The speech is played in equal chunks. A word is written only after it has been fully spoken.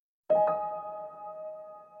Ain't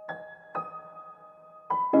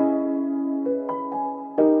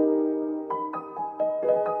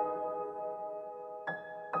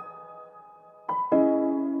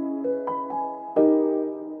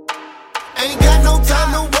got no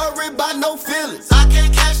time to worry about no feelings. I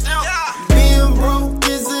can't catch them. Being broke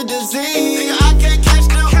is a disease. Nigga, I can't catch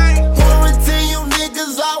them. Quarantine, you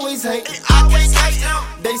niggas always hate. I can't catch them.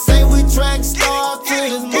 They say we track stars to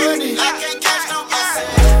this money. I can't catch them.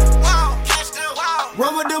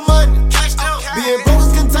 Run with the money. Catch them. Being broke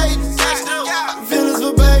is contagious. Catch them. Feelings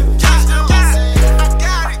for baby. Catch them.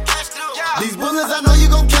 These bullets, I know you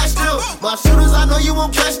gon' catch them. My shooters, I know you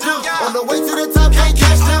won't catch them. On the way to the top, can't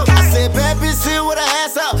catch them. I said bad bitch here with her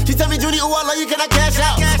ass out. She tell me, Judy, ooh, I love you, can I cash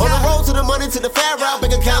out? On the road to the money, to the fair route.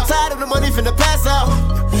 Bank account tired of the money, finna pass out.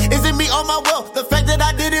 Is it me or my wealth? The fact that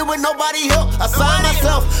I did it with nobody help. I signed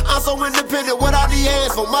myself. I'm so independent without the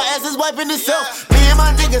hands. For my ass is wiping itself. Me and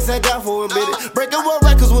my niggas sat down for a minute. Breaking world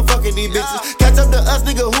records with fucking these bitches. Catch up to us,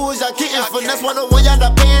 nigga, who is y'all kidding? Finesse 101, y'all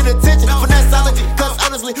not paying attention. Finessology, cause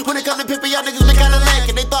honestly, when it come to pimping, y'all niggas been kinda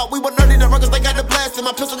lacking. They thought we were nerdy, the records, they got the blasting.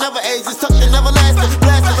 My pistol never ages, tucked and never lasting.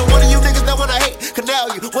 Blasting to one of you niggas that wanna hate,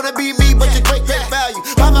 canal you. Wanna be me, but you great value.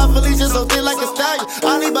 My Felicia so thin like a stallion.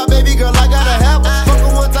 I need my baby girl, I gotta have her. Fuck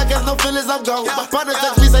her one time, catch no feelings, I'm gone. My partner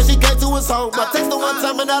text me, say she came to his home. I text her one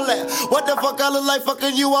time and I laugh. What the fuck I look like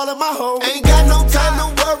fucking you all in my home? Ain't got no time to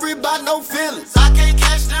worry about no feelings. I can't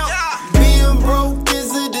catch them. Being broke is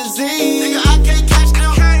a disease. Nigga, I can't catch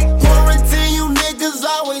them. Quarantine, you niggas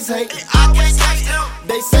always hate. I can't catch them.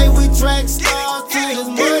 They say we track stars to this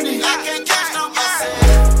money. I can't catch them.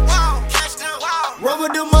 Run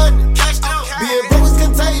with the money. Being broke is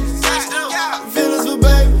contagious. Feelings for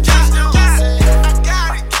baby.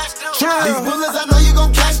 These bullets, I know you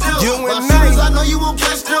gon' catch them. My shooters, I know you won't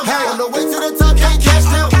catch them. On the way to the top, can't catch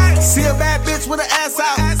them. See a bad bitch with her ass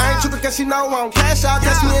out. I ain't trippin' cause she know I don't cash out.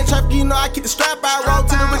 Catch me in traffic, you know I keep the strap out. Roll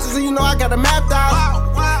to the riches and you know I got it mapped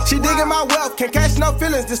out. She digging my wealth, can't catch no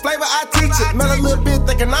feelings. This flavor I teach it. Met a little bit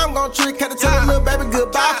thinking I'm gon' trick. Had to tell a little baby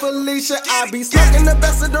goodbye, Felicia. I be smoking the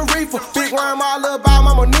best of the reefer. Big worm all about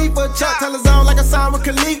my money for Chuck. Tell his own like a sign with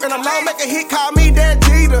Khalif. And I know make a hit, call me Dan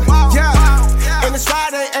Jeter. Yeah. And it's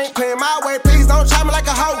Friday, ain't playing my way. Please don't try me like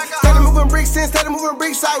a hoe. Steady moving bricks in, steady moving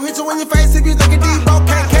bricks out. Hit you in your face if you think it deep, bro.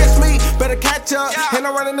 Can't catch me, better catch up. And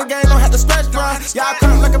I'm running the game, don't have to stretch, bruh. Y'all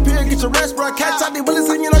come like a pill, get your rest, bruh. Catch out the bullets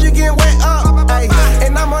and you know you getting wet up. Ay,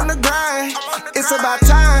 and I'm on the grind, it's about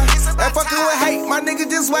time. And fucking with hate, my nigga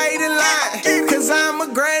just wait in line. Cause I'm a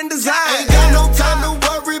grand design. Ain't got no time to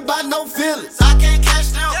worry about no feelings. I can't catch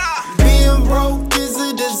them. Being broke is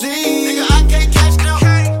a disease. Nigga, I can't catch them.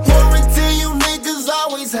 Quarantine, you niggas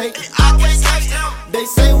always hate. I can't catch them. They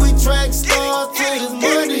say we track stars to this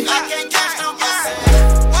money. I can't catch them.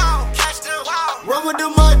 Run with the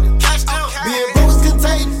money. Being broke is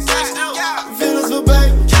contagious. Feelings for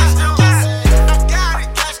baby.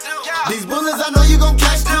 These bullets, I know you gon'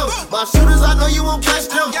 catch them. My shooters, I know you won't catch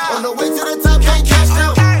them. On the way to the top, can't catch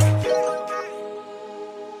them.